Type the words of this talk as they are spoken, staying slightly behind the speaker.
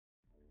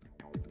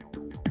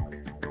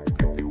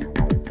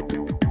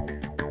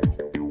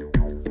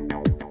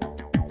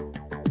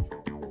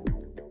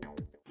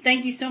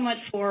Thank you so much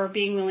for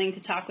being willing to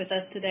talk with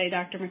us today,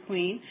 Dr.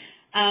 McQueen.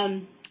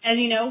 As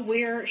you know,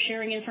 we're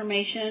sharing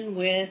information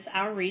with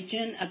our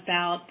region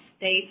about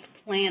state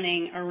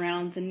planning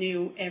around the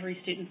new Every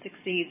Student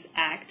Succeeds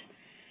Act.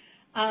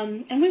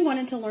 And we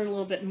wanted to learn a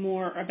little bit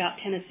more about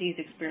Tennessee's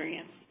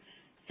experience.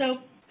 So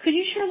could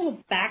you share a little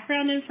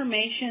background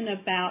information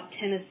about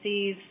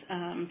Tennessee's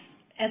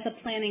ESSA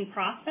planning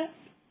process,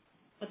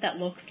 what that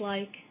looks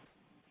like?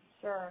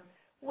 Sure.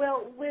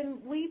 Well, when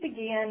we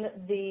began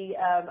the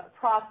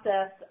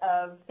process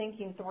of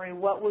thinking through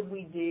what would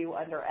we do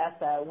under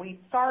ESSA, we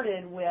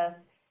started with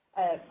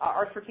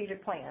our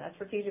strategic plan, a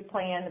strategic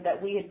plan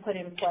that we had put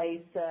in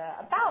place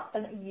about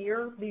a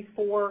year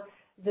before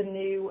the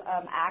new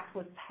act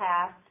was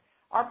passed.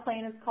 Our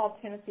plan is called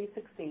Tennessee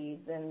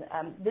Succeeds, and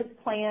this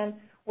plan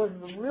was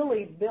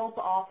really built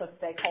off of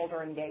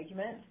stakeholder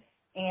engagement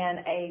and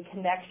a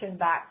connection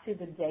back to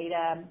the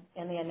data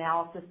and the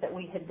analysis that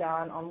we had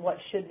done on what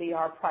should be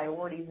our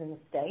priorities in the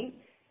state.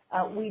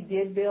 We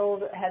did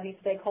build heavy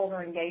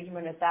stakeholder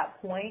engagement at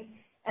that point,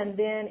 and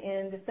then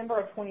in December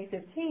of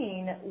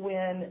 2015,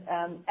 when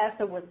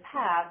ESSA was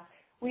passed,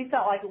 we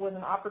felt like it was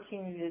an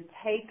opportunity to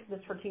take the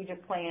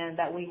strategic plan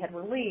that we had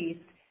released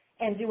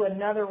and do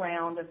another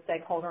round of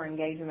stakeholder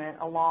engagement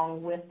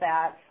along with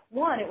that.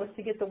 One, it was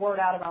to get the word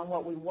out about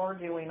what we were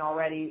doing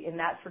already in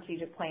that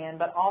strategic plan,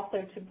 but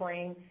also to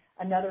bring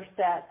another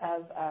set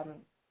of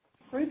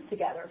groups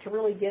together to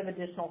really give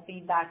additional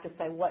feedback to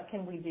say what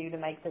can we do to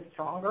make this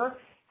stronger,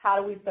 how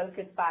do we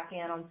focus back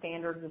in on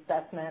standards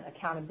assessment,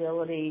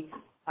 accountability.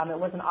 It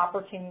was an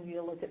opportunity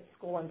to look at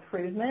school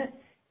improvement,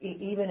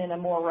 even in a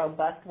more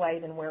robust way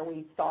than where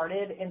we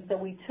started. And so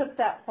we took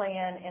that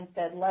plan and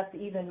said, let's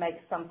even make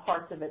some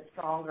parts of it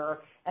stronger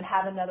and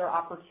have another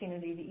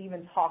opportunity to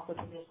even talk with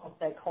additional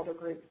stakeholder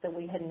groups that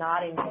we had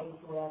not engaged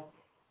with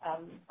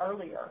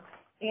earlier.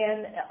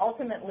 And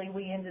ultimately,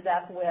 we ended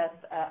up with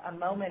a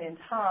moment in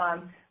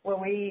time where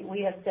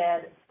we have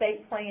said,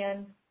 state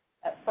plan,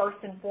 first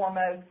and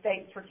foremost,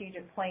 state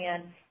strategic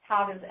plan,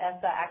 how does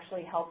ESSA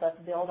actually help us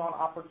build on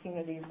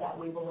opportunities that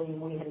we believe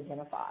we had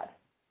identified?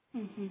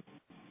 Mm-hmm.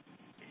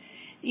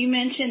 You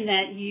mentioned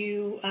that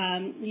you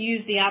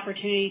used the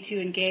opportunity to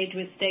engage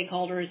with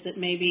stakeholders that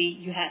maybe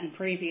you hadn't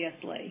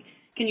previously.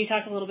 Can you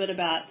talk a little bit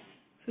about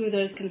who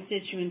those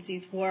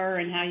constituencies were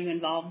and how you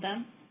involved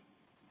them?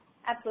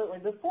 Absolutely.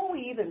 Before we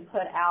even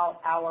put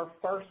out our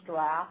first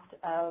draft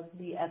of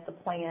the ESSA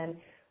plan,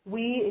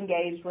 we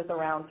engaged with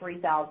around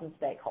 3,000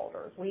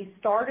 stakeholders. We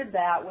started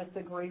that with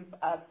a group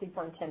of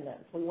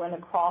superintendents. We went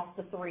across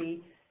the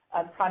three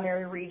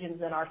primary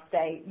regions in our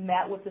state,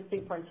 met with the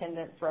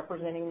superintendents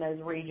representing those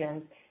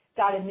regions,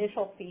 got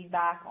initial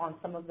feedback on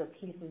some of the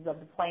pieces of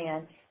the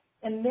plan,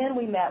 and then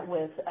we met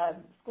with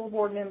school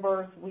board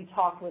members. We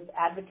talked with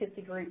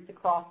advocacy groups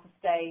across the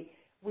state.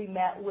 We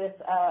met with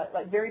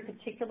very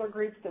particular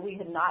groups that we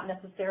had not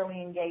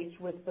necessarily engaged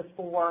with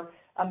before,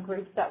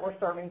 groups that were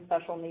serving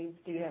special needs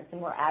students and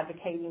were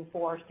advocating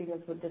for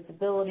students with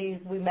disabilities.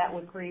 We met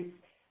with groups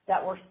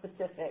that were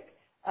specific.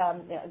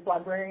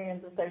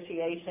 Librarians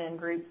Association,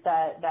 groups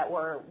that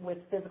were with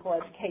physical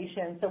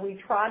education. So we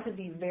tried to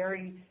be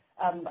very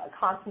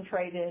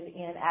concentrated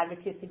in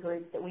advocacy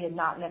groups that we had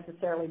not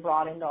necessarily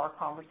brought into our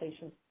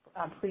conversations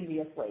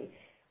previously.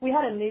 We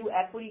had a new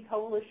equity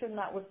coalition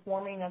that was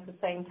forming at the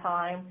same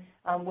time,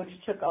 which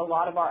took a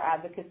lot of our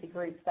advocacy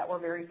groups that were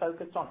very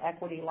focused on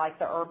equity, like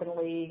the Urban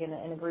League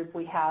and a group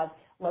we have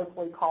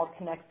locally called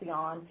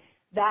Connexion.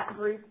 That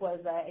group was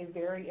a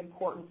very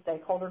important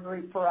stakeholder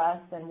group for us,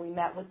 and we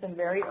met with them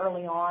very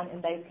early on,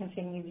 and they've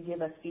continued to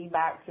give us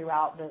feedback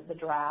throughout the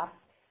draft.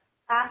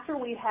 After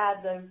we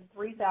had those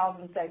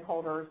 3,000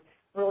 stakeholders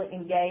really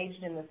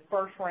engaged in this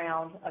first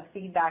round of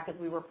feedback as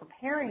we were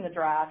preparing the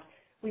draft,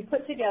 we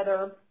put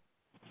together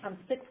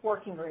 6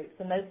 working groups,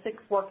 and those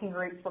 6 working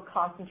groups were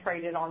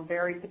concentrated on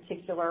very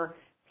particular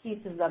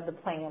pieces of the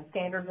plan: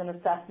 standards and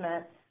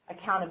assessment,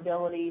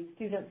 accountability,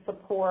 student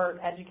support,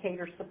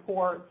 educator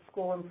support,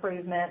 school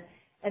improvement.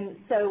 And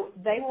so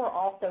they were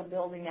also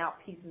building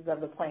out pieces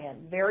of the plan,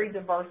 very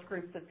diverse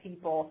groups of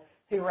people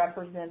who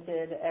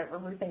represented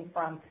everything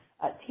from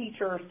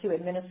teachers to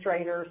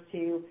administrators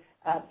to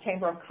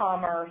Chamber of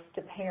Commerce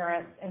to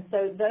parents. And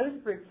so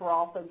those groups were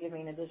also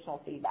giving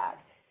additional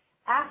feedback.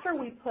 After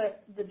we put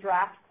the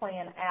draft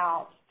plan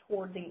out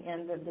toward the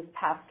end of this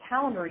past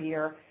calendar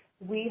year,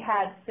 we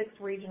had 6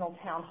 regional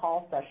town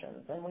hall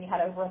sessions, and we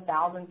had over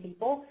 1,000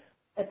 people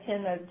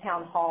attend those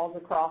town halls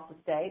across the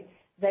state.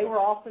 They were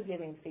also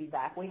giving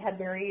feedback. We had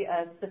very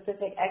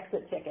specific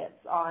exit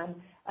tickets on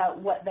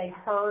what they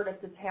heard at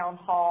the town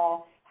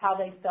hall, how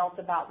they felt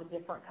about the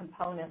different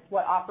components,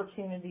 what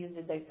opportunities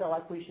did they feel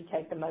like we should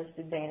take the most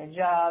advantage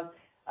of,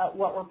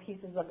 what were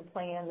pieces of the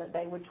plan that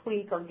they would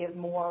tweak or give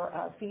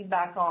more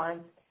feedback on.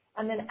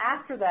 And then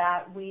after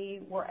that,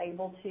 we were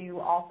able to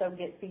also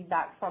get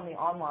feedback from the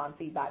online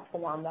feedback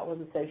form that was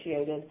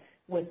associated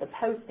with the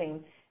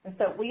posting. And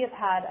so we have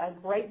had a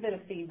great bit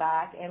of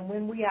feedback, and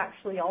when we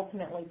actually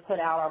ultimately put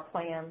out our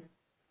plan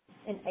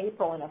in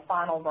April in a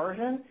final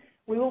version,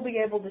 we will be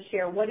able to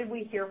share what did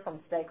we hear from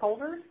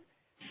stakeholders,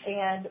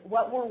 And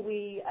what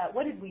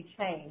did we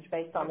change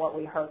based on what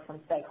we heard from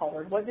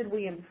stakeholders? What did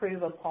we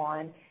improve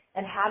upon?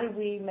 And how did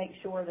we make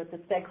sure that the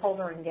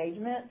stakeholder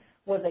engagement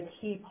was a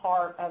key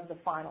part of the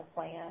final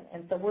plan?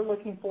 And so we're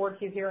looking forward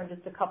to here in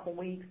just a couple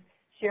weeks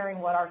sharing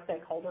what our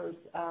stakeholders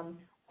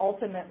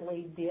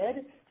ultimately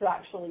did to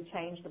actually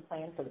change the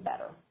plan for the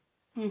better.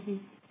 Mm-hmm.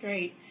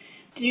 Great.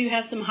 Do you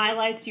have some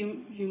highlights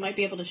you might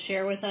be able to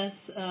share with us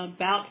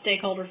about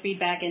stakeholder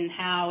feedback and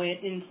how it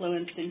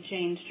influenced and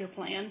changed your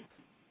plan?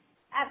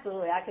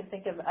 Absolutely. I can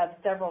think of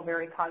several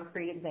very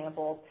concrete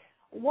examples.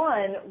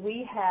 One,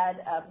 we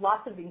had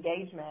lots of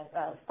engagement,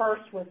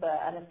 first with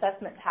an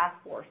assessment task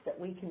force that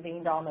we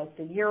convened almost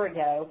a year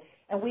ago,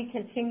 and we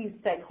continued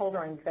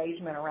stakeholder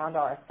engagement around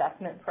our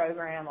assessment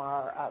program,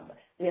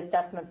 the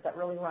assessments that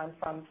really run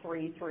from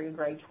 3 through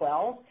grade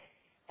 12.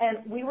 And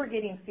we were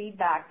getting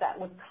feedback that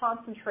was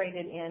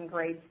concentrated in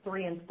grades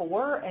 3 and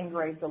 4 and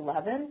grades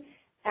 11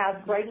 as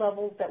grade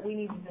levels that we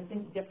needed to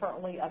think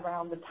differently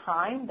around the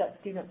time that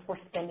students were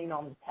spending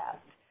on the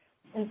test.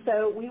 And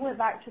so we went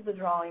back to the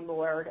drawing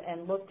board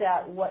and looked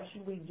at what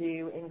should we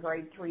do in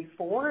grade 3,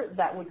 4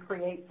 that would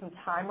create some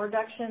time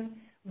reduction,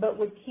 but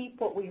would keep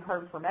what we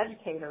heard from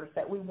educators,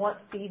 that we want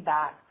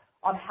feedback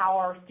on how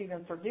our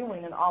students are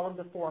doing in all of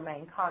the 4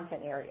 main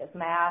content areas: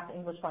 math,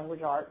 English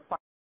language arts,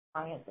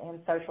 science, and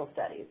social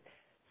studies.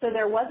 So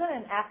there wasn't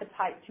an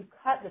appetite to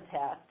cut the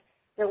test.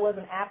 There was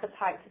an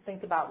appetite to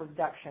think about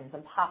reductions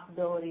and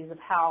possibilities of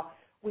how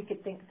we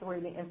could think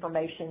through the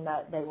information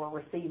that they were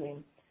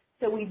receiving.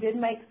 So we did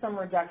make some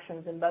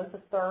reductions in both the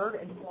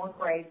 3rd and 4th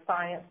grade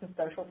science and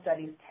social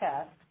studies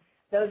tests.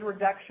 Those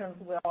reductions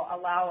will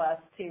allow us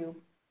to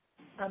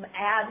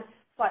add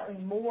slightly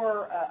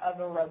more of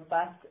a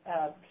robust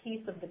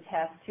piece of the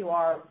test to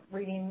our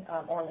reading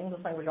or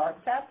English language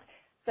arts test.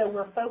 So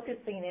we're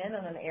focusing in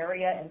on an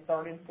area in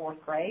 3rd and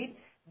 4th grade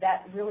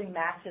that really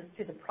matches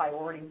to the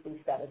priorities we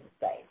set as a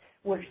state,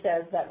 which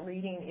says that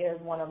reading is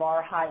one of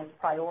our highest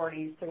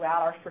priorities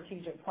throughout our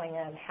strategic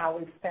plan, how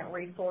we've spent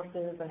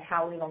resources and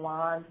how we've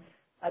aligned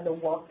the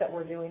work that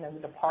we're doing in the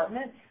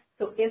department.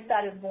 So if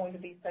that is going to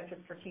be such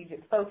a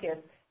strategic focus,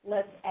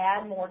 let's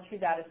add more to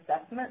that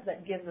assessment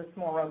that gives us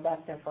more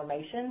robust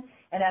information,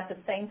 and at the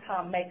same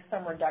time make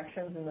some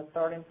reductions in the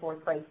 3rd and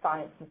 4th grade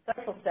science and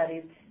social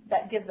studies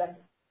that gives us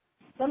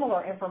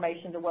similar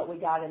information to what we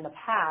got in the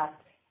past,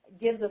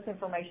 gives us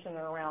information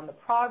around the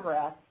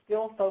progress,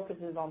 still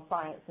focuses on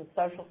science and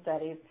social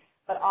studies,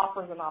 but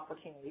offers an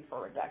opportunity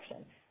for reduction.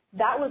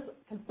 That was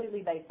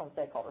completely based on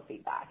stakeholder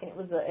feedback, and it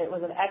was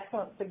an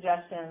excellent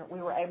suggestion.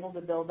 We were able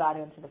to build that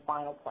into the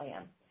final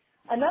plan.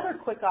 Another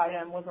quick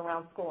item was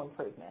around school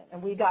improvement,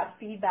 and we got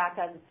feedback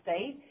as a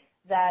state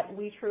that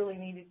we truly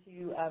needed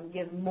to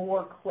give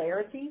more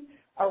clarity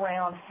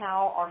around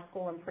how our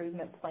school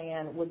improvement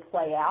plan would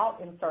play out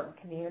in certain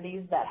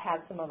communities that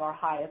had some of our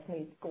highest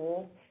need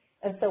schools.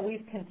 And so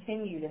we've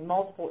continued in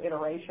multiple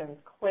iterations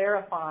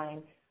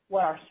clarifying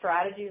what our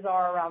strategies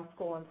are around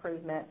school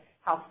improvement,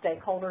 how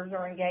stakeholders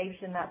are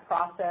engaged in that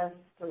process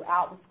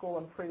throughout the school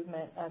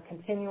improvement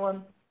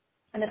continuum,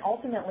 and then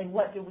ultimately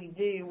what do we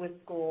do with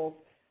schools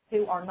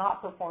who are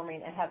not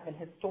performing and have been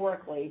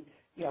historically,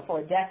 for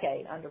a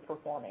decade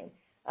underperforming.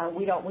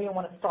 We don't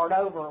want to start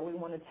over. We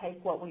want to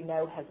take what we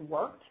know has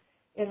worked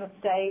in the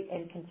state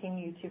and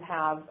continue to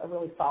have a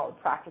really solid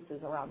practices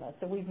around this.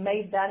 So we've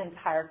made that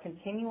entire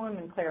continuum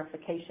and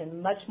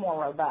clarification much more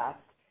robust,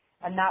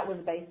 and that was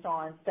based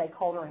on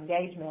stakeholder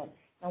engagement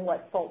and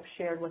what folks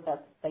shared with us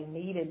they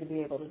needed to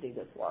be able to do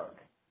this work.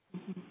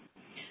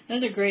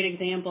 Those are great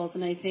examples,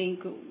 and I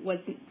think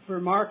what's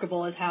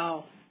remarkable is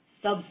how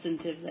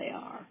substantive they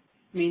are.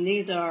 I mean,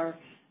 these are,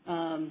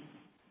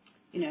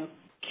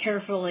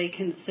 carefully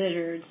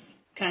considered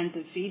kinds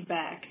of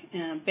feedback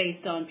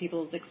based on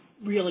people's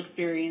real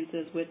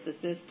experiences with the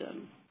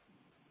system.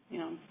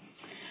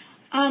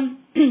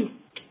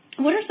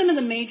 What are some of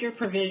the major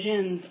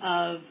provisions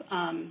of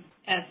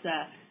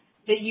ESSA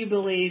that you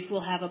believe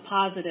will have a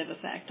positive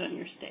effect on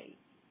your state?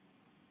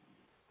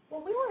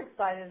 Well, we were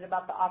excited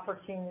about the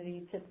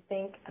opportunity to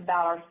think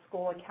about our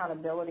school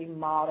accountability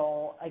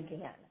model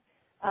again.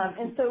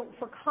 And so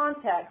for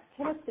context,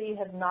 Tennessee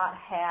has not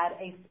had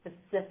a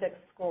specific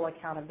school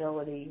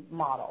accountability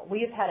model.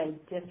 We have had a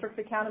district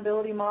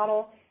accountability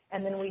model,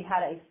 and then we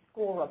had a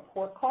school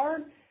report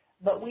card,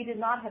 but we did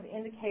not have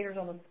indicators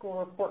on the school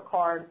report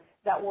card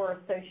that were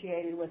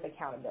associated with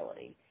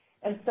accountability.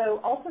 And so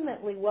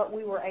ultimately what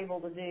we were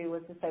able to do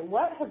was to say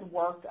what has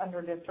worked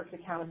under district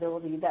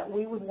accountability that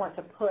we would want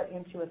to put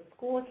into a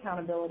school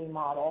accountability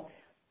model,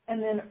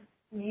 and then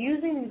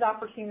using these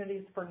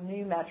opportunities for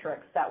new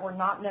metrics that were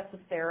not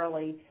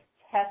necessarily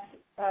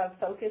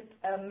test-focused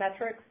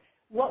metrics,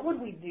 what would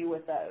we do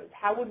with those?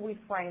 How would we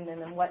frame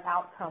them, and what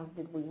outcomes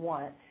did we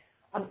want?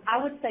 I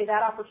would say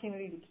that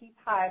opportunity to keep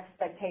high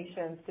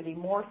expectations, to be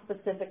more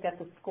specific at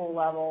the school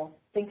level,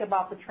 think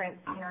about the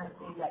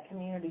transparency that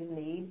communities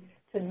need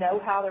to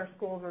know how their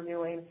schools are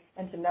doing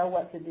and to know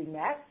what to do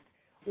next,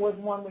 was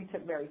one we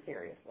took very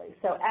seriously.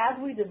 So as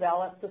we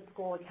developed the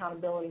school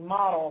accountability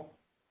model,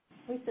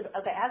 we said,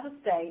 okay, as a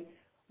state,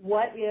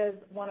 what is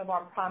one of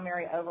our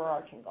primary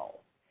overarching goals?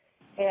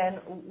 And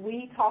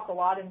we talk a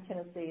lot in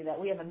Tennessee that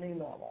we have a new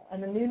normal.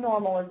 And the new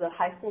normal is that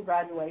high school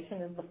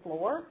graduation is the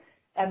floor,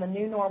 and the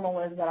new normal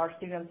is that our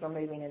students are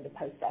moving into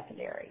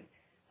post-secondary.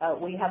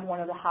 We have one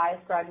of the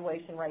highest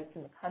graduation rates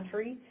in the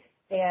country,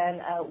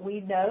 and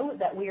we know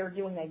that we are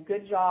doing a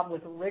good job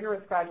with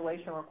rigorous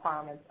graduation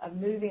requirements of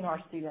moving our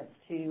students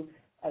to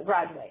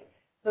graduate.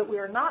 But we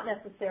are not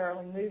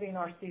necessarily moving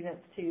our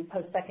students to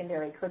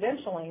post-secondary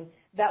credentialing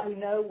that we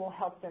know will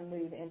help them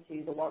move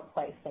into the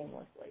workplace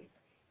seamlessly.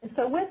 And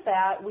so with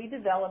that, we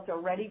developed a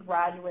Ready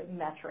Graduate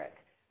metric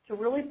to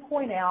really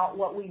point out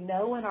what we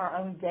know in our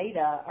own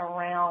data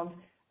around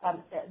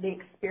the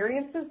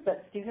experiences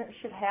that students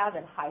should have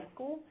in high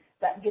school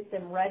that get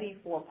them ready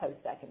for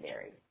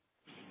post-secondary.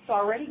 So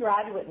our Ready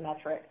Graduate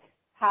metric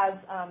has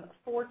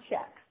 4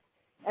 checks,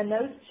 and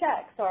those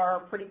checks are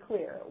pretty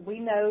clear. We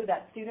know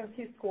that students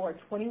who score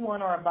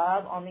 21 or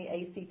above on the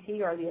ACT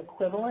or the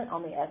equivalent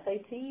on the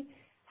SAT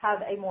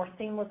have a more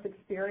seamless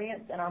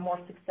experience and are more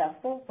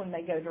successful when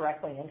they go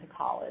directly into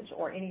college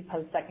or any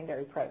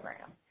post-secondary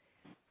program.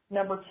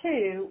 Number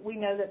 2, we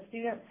know that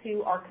students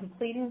who are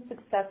completing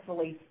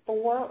successfully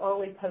 4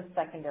 early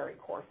post-secondary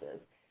courses,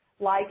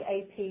 like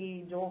AP,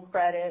 dual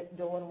credit,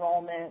 dual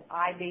enrollment,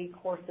 IB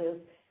courses,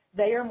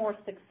 they are more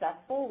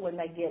successful when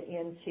they get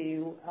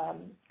into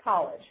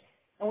college.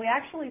 And we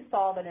actually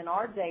saw that in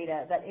our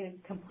data that in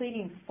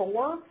completing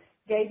 4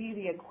 gave you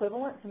the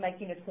equivalent to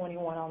making a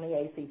 21 on the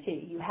ACT.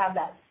 You have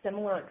that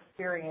similar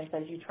experience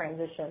as you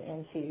transition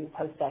into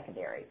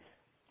post-secondary.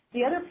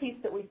 The other piece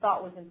that we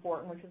thought was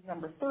important, which is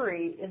number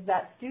 3, is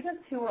that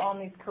students who are on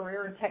these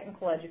career and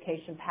technical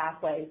education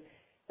pathways,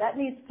 that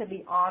needs to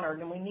be honored,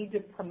 and we need to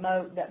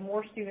promote that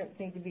more students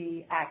need to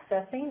be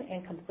accessing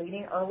and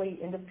completing early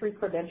industry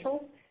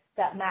credentials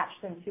that match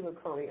them to a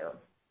career.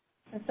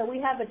 And so we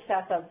have a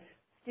check of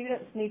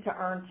students need to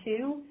earn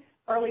 2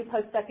 early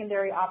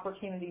post-secondary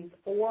opportunities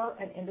or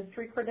an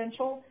industry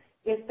credential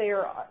if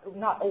they're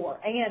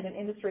and an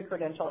industry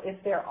credential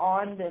if they're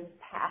on this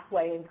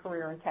pathway in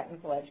career and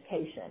technical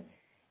education.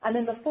 And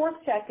then the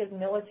 4th check is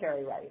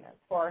military readiness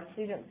for our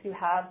students who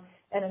have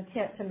an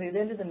intent to move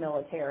into the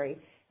military.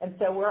 And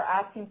so we're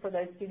asking for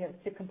those students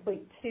to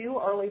complete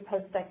 2 early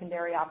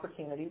post-secondary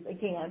opportunities,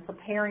 again,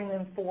 preparing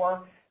them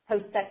for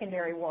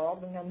post-secondary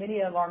world. We know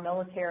many of our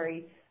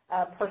military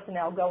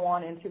personnel go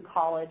on into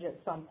college at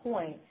some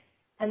point.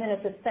 And then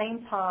at the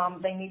same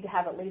time, they need to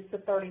have at least a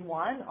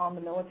 31 on the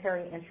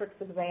military entrance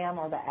exam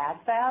or the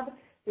ASVAB,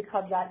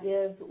 because that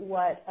is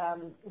what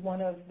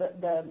one of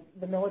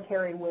the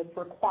military would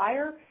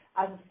require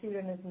as a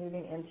student is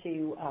moving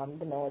into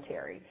the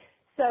military.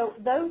 So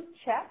those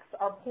checks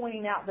are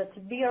pointing out that to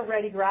be a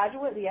ready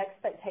graduate, the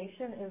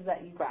expectation is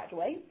that you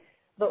graduate,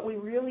 but we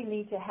really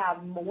need to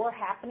have more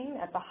happening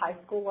at the high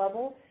school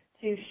level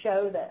to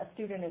show that a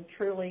student is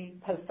truly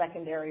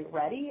post-secondary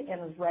ready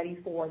and is ready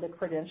for the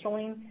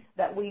credentialing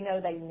that we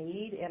know they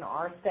need in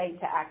our state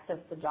to access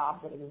the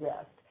jobs that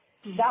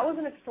exist. That was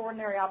an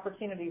extraordinary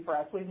opportunity for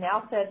us. We've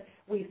now said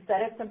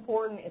it's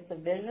important, it's a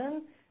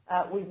vision.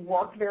 We've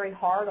worked very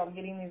hard on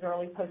getting these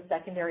early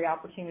post-secondary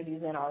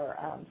opportunities in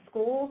our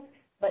schools,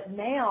 but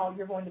now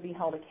you're going to be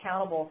held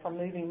accountable for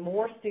moving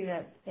more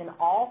students in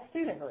all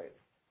student groups,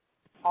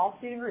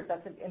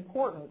 that's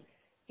important,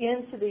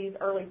 into these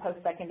early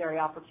post-secondary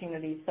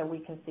opportunities so we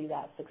can see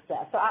that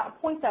success. So I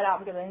point that out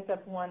because I think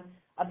that's one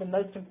of the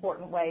most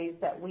important ways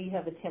that we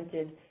have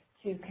attempted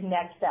to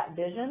connect that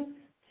vision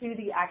to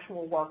the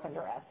actual work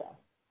under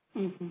ESSA.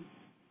 Mm-hmm.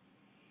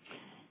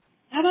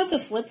 How about the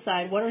flip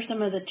side? What are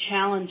some of the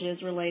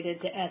challenges related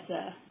to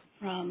ESSA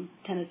from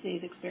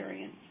Tennessee's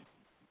experience?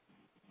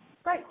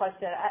 Great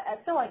question. I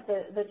feel like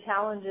the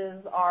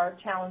challenges are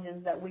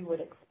challenges that we would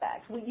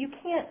expect. You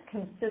can't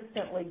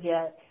consistently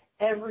get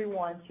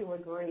everyone to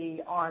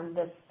agree on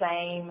the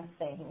same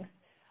things.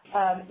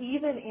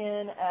 Even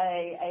in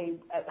a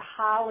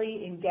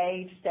highly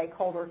engaged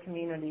stakeholder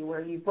community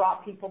where you've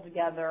brought people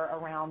together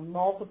around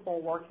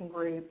multiple working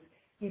groups,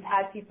 you've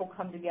had people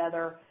come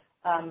together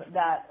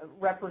that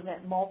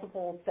represent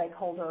multiple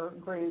stakeholder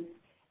groups,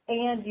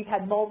 and you've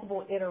had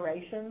multiple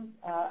iterations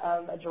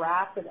of a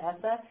draft of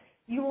ESSA,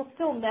 you will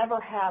still never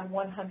have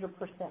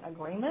 100%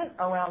 agreement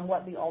around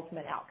what the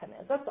ultimate outcome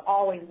is. That's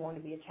always going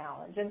to be a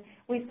challenge, and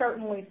we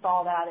certainly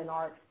saw that in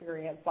our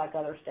experience like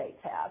other states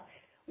have.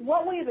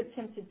 What we have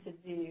attempted to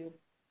do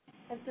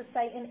is to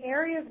say in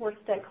areas where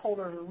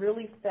stakeholders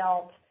really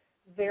felt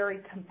very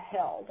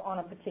compelled on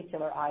a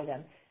particular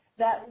item,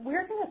 that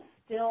we're going to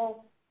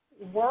still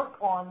work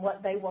on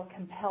what they were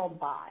compelled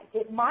by.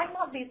 It might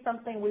not be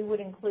something we would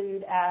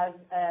include as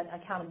an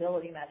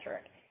accountability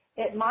metric.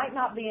 It might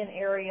not be an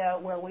area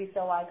where we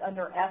feel like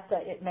under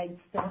ESSA it made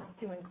sense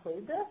to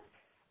include this,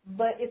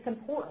 but it's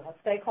important. A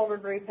stakeholder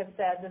group has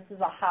said this is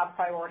a high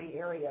priority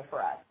area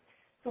for us.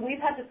 So we've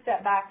had to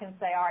step back and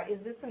say, all right, is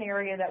this an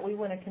area that we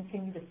want to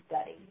continue to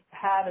study,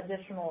 have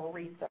additional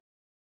research,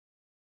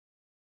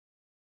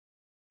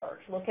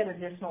 look at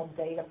additional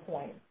data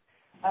points,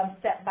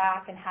 step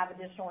back and have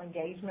additional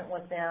engagement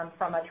with them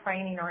from a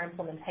training or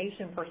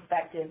implementation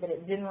perspective, but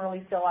it didn't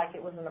really feel like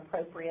it was an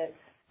appropriate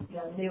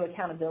new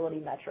accountability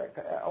metric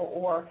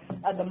or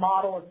the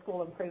model of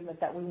school improvement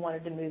that we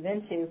wanted to move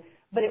into,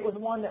 but it was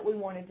one that we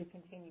wanted to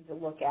continue to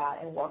look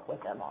at and work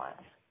with them on.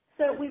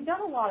 So we've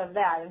done a lot of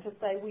that, and to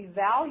say we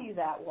value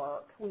that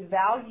work, we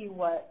value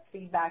what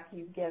feedback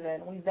you've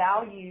given, we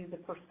value the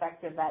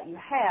perspective that you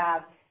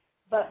have,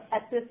 but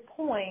at this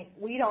point,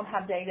 we don't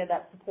have data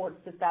that supports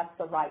that that's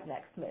the right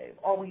next move,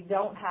 or we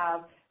don't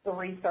have the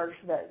research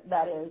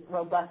that is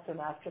robust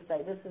enough to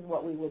say this is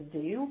what we would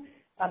do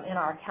in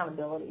our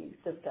accountability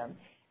system.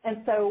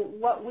 And so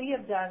what we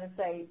have done is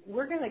say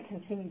we're going to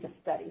continue to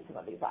study some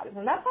of these items,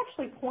 and that's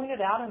actually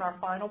pointed out in our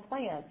final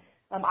plan.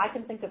 I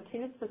can think of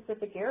 2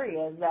 specific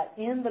areas that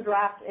in the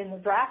draft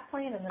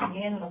plan and then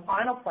again in the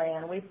final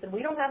plan, we said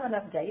we don't have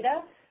enough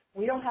data,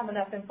 we don't have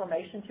enough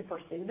information to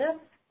pursue this,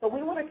 but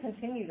we want to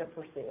continue to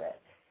pursue it.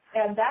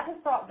 And that has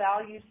brought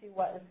value to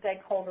what the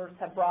stakeholders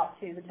have brought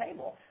to the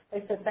table.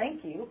 They said,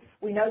 thank you.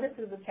 We know this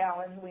is a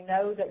challenge. We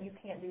know that you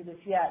can't do this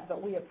yet,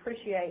 but we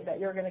appreciate that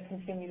you're going to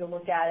continue to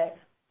look at it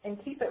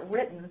and keep it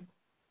written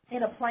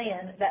in a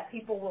plan that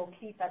people will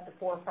keep at the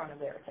forefront of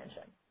their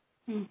attention.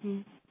 Mm-hmm.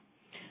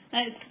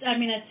 I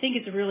mean, I think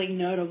it's really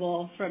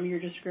notable from your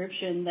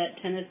description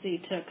that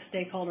Tennessee took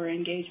stakeholder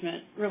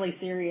engagement really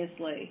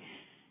seriously.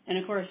 And,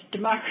 of course,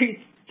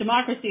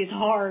 democracy is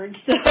hard,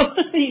 so,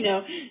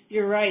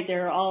 you're right.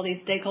 There are all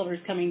these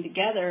stakeholders coming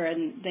together,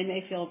 and they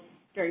may feel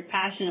very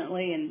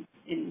passionately and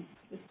in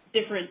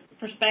different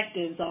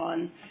perspectives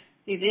on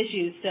these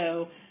issues.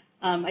 So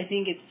I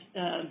think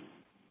it's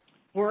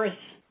worth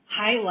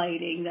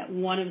highlighting that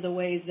one of the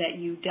ways that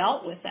you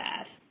dealt with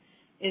that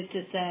is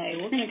to say,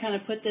 we're going to kind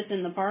of put this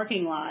in the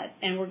parking lot,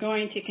 and we're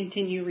going to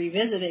continue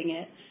revisiting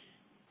it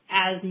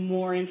as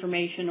more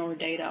information or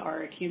data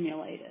are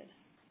accumulated.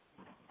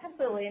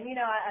 Absolutely. And,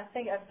 I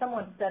think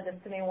someone said this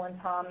to me one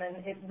time,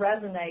 and it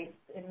resonates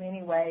in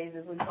many ways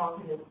as we've gone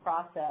through this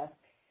process.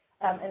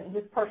 And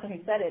this person who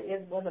said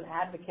it was an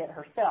advocate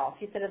herself.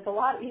 She said it's a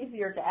lot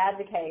easier to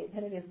advocate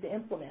than it is to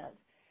implement.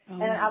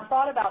 And I've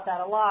thought about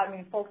that a lot. I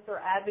mean, folks are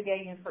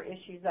advocating for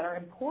issues that are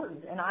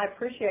important, and I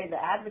appreciate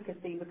the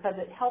advocacy because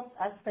it helps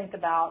us think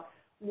about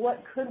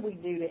what could we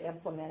do to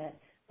implement it.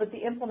 But the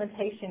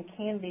implementation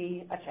can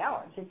be a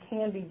challenge. It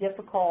can be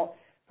difficult,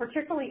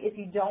 particularly if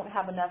you don't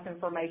have enough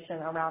information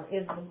around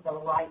is this the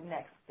right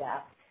next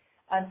step.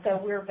 And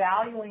so we're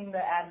valuing the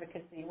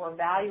advocacy, we're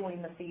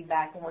valuing the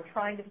feedback, and we're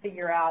trying to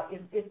figure out is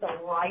this the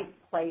right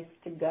place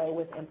to go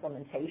with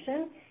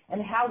implementation,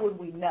 and how would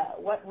we know?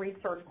 What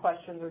research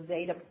questions or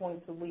data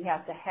points would we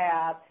have to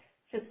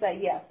say,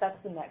 yes, that's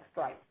the next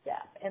right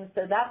step. And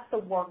so that's the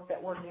work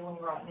that we're doing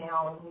right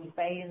now as we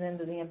phase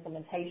into the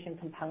implementation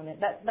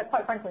component. That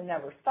quite frankly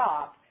never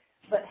stopped,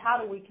 but how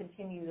do we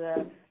continue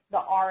the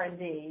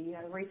R&D,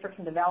 the research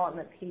and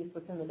development piece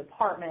within the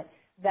department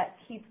that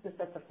keeps this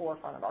at the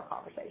forefront of our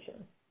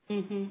conversation.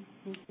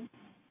 Mm-hmm.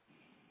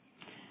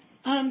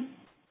 Mm-hmm.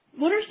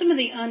 What are some of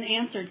the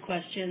unanswered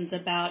questions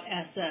about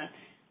ESSA,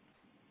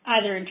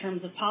 either in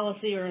terms of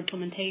policy or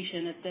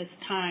implementation at this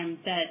time,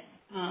 that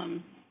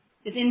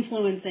is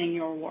influencing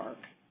your work?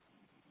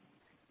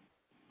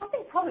 I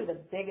think probably the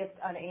biggest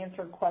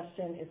unanswered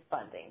question is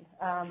funding.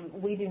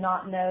 We do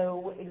not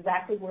know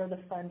exactly where the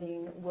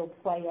funding will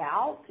play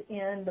out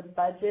in the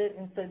budget,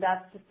 and so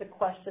that's just a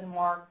question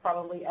mark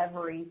probably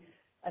every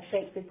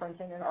state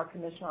superintendent or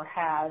commissioner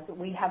has.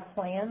 We have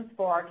plans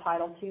for our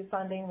Title II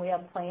funding. We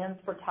have plans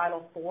for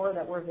Title IV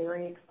that we're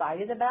very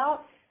excited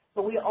about,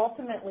 but we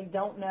ultimately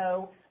don't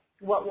know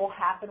what will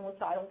happen with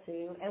Title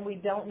II, and we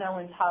don't know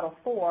in Title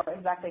IV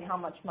exactly how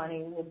much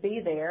money will be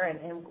there,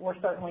 and we're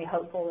certainly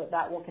hopeful that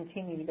that will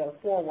continue to go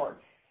forward.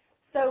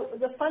 So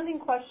the funding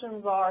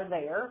questions are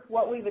there.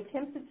 What we've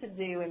attempted to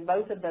do in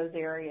both of those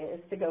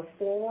areas is to go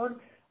forward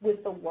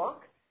with the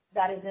work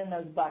that is in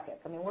those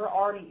buckets. I mean, we're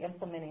already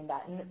implementing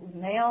that.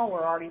 Now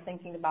we're already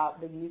thinking about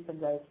the use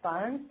of those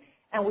funds,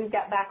 and we've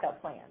got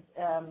backup plans.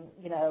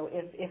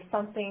 If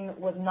something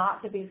was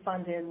not to be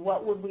funded,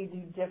 what would we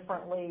do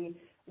differently?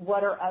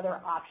 What are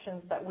other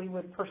options that we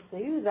would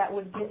pursue that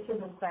would get to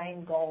the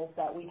same goals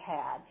that we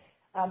had?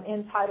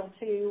 In Title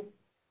II,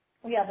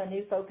 we have a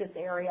new focus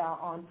area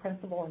on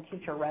principal and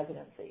teacher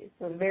residencies.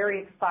 We're very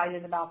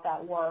excited about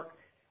that work.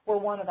 We're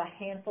one of a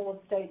handful of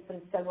states that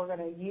have said we're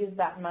going to use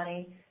that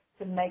money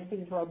to make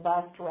these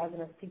robust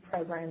residency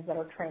programs that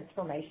are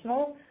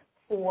transformational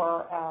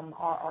for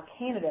our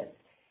candidates.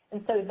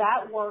 And so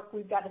that work,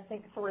 we've got to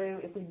think through,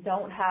 if we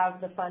don't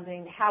have the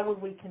funding, how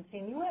would we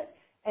continue it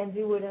and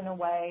do it in a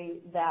way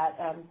that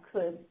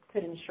could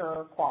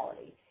ensure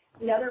quality.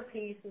 The other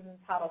piece is in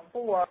Title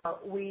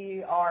IV,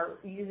 we are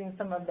using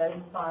some of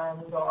those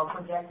funds or are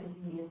projected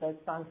to use those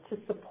funds to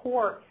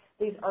support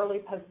these early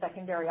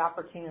post-secondary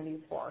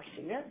opportunities for our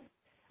students.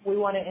 We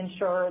want to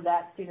ensure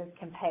that students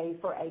can pay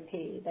for AP.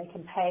 They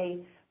can pay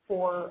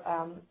for,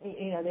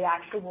 the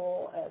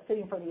actual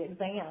sitting for the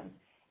exams.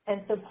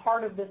 And so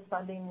part of this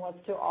funding was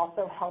to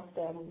also help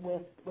them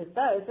with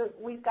those. So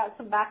we've got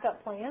some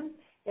backup plans,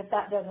 if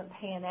that doesn't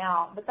pan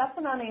out. But that's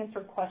an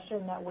unanswered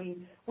question that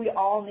we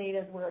all need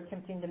as we're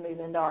attempting to move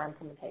into our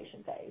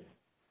implementation phase.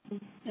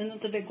 And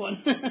that's a big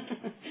one.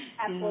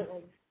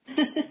 Absolutely.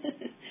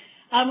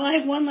 I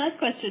have one last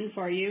question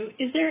for you.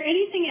 Is there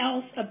anything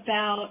else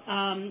about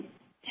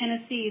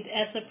Tennessee's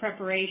ESSA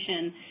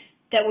preparation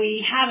that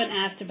we haven't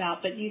asked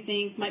about but you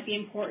think might be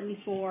important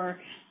for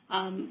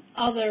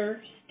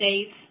other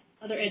states,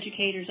 other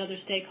educators, other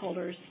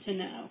stakeholders to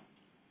know?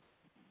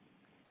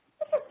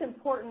 I think it's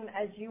important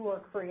as you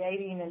were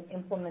creating an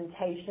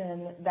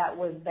implementation that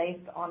was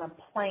based on a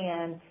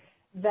plan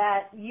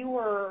that you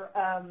were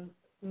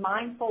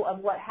mindful of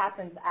what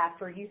happens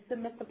after you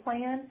submit the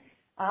plan.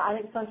 I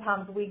think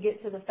sometimes we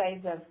get to the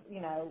phase of,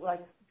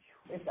 like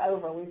it's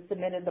over, we've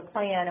submitted the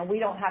plan, and we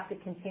don't have to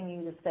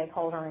continue the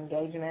stakeholder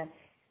engagement.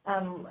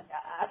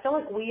 I feel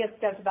like we have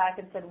stepped back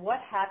and said, what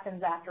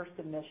happens after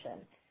submission?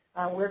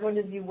 We're going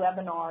to do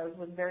webinars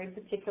with very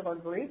particular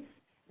groups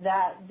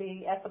that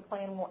the ESSA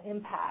plan will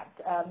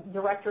impact.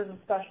 Directors of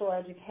special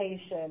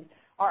education,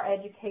 our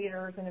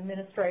educators and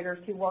administrators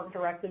who work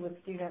directly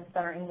with students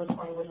that are English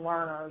language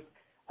learners,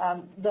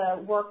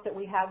 the work that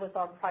we have with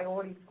our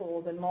priority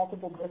schools in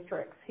multiple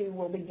districts who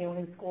will be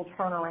doing school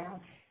turnaround.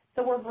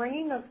 So we're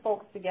bringing those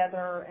folks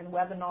together in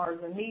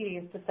webinars and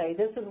meetings to say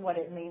this is what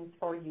it means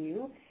for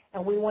you,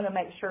 and we want to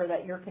make sure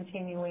that you're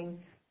continuing,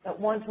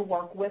 one, to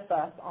work with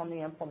us on the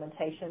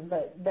implementation,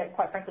 but that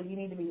quite frankly you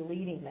need to be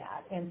leading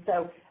that. And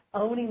so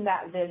owning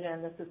that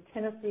vision, this is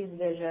Tennessee's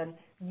vision,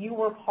 you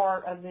were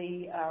part of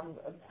the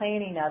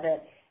planning of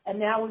it, and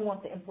now we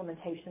want the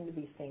implementation to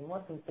be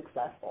seamless and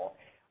successful.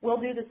 We'll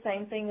do the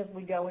same thing as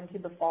we go into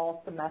the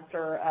fall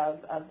semester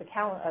of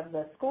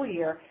the school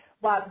year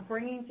by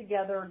bringing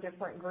together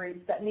different groups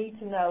that need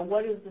to know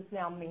what does this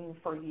now mean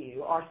for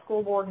you. Our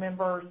school board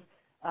members,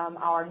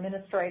 our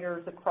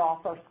administrators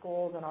across our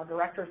schools and our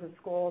directors of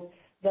schools,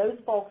 those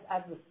folks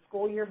as the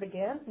school year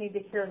begins need to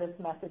hear this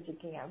message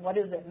again. What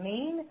does it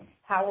mean?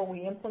 How are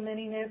we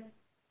implementing it?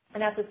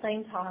 And at the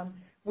same time,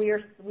 we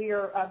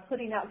are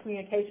putting out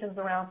communications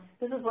around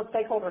this is what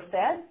stakeholders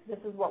said, this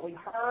is what we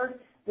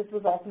heard, this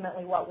was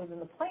ultimately what was in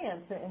the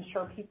plan to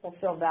ensure people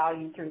feel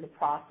valued through the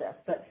process.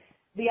 But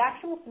the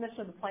actual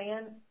submission of the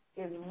plan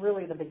is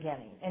really the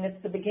beginning, and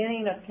it's the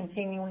beginning of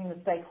continuing the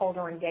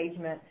stakeholder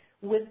engagement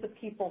with the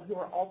people who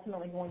are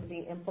ultimately going to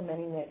be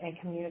implementing it and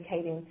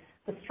communicating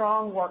the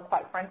strong work,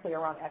 quite frankly,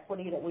 around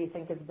equity that we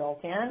think is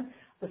built in,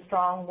 the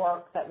strong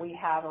work that we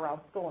have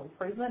around school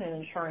improvement and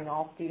ensuring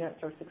all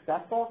students are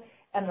successful,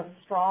 and the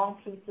strong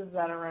pieces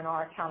that are in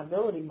our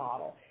accountability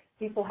model.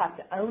 People have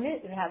to own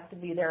it. It has to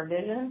be their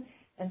vision.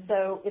 And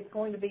so it's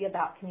going to be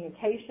about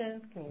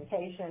communication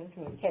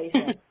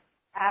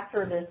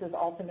after this is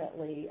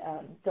ultimately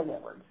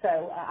delivered.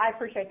 So I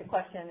appreciate the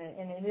question,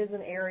 and it is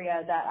an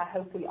area that I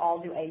hope we all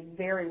do a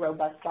very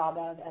robust job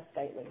of as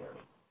state leaders.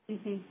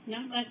 Mm-hmm.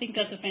 No, I think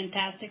that's a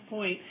fantastic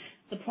point.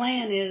 The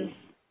plan is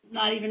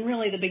not even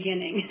really the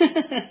beginning.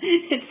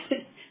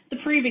 It's the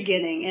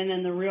pre-beginning, and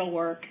then the real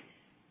work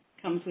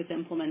comes with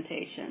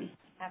implementation.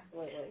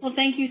 Absolutely. Well,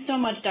 thank you so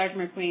much, Dr.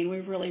 McQueen. We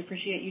really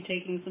appreciate you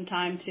taking some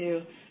time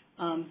to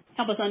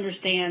help us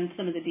understand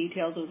some of the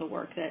details of the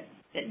work that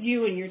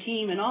you and your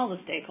team and all the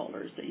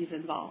stakeholders that you've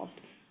involved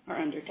are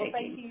undertaking.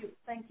 Well,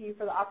 thank you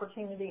for the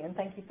opportunity, and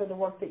thank you for the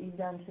work that you've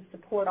done to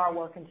support our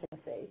work in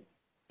Tennessee.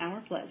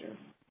 Our pleasure.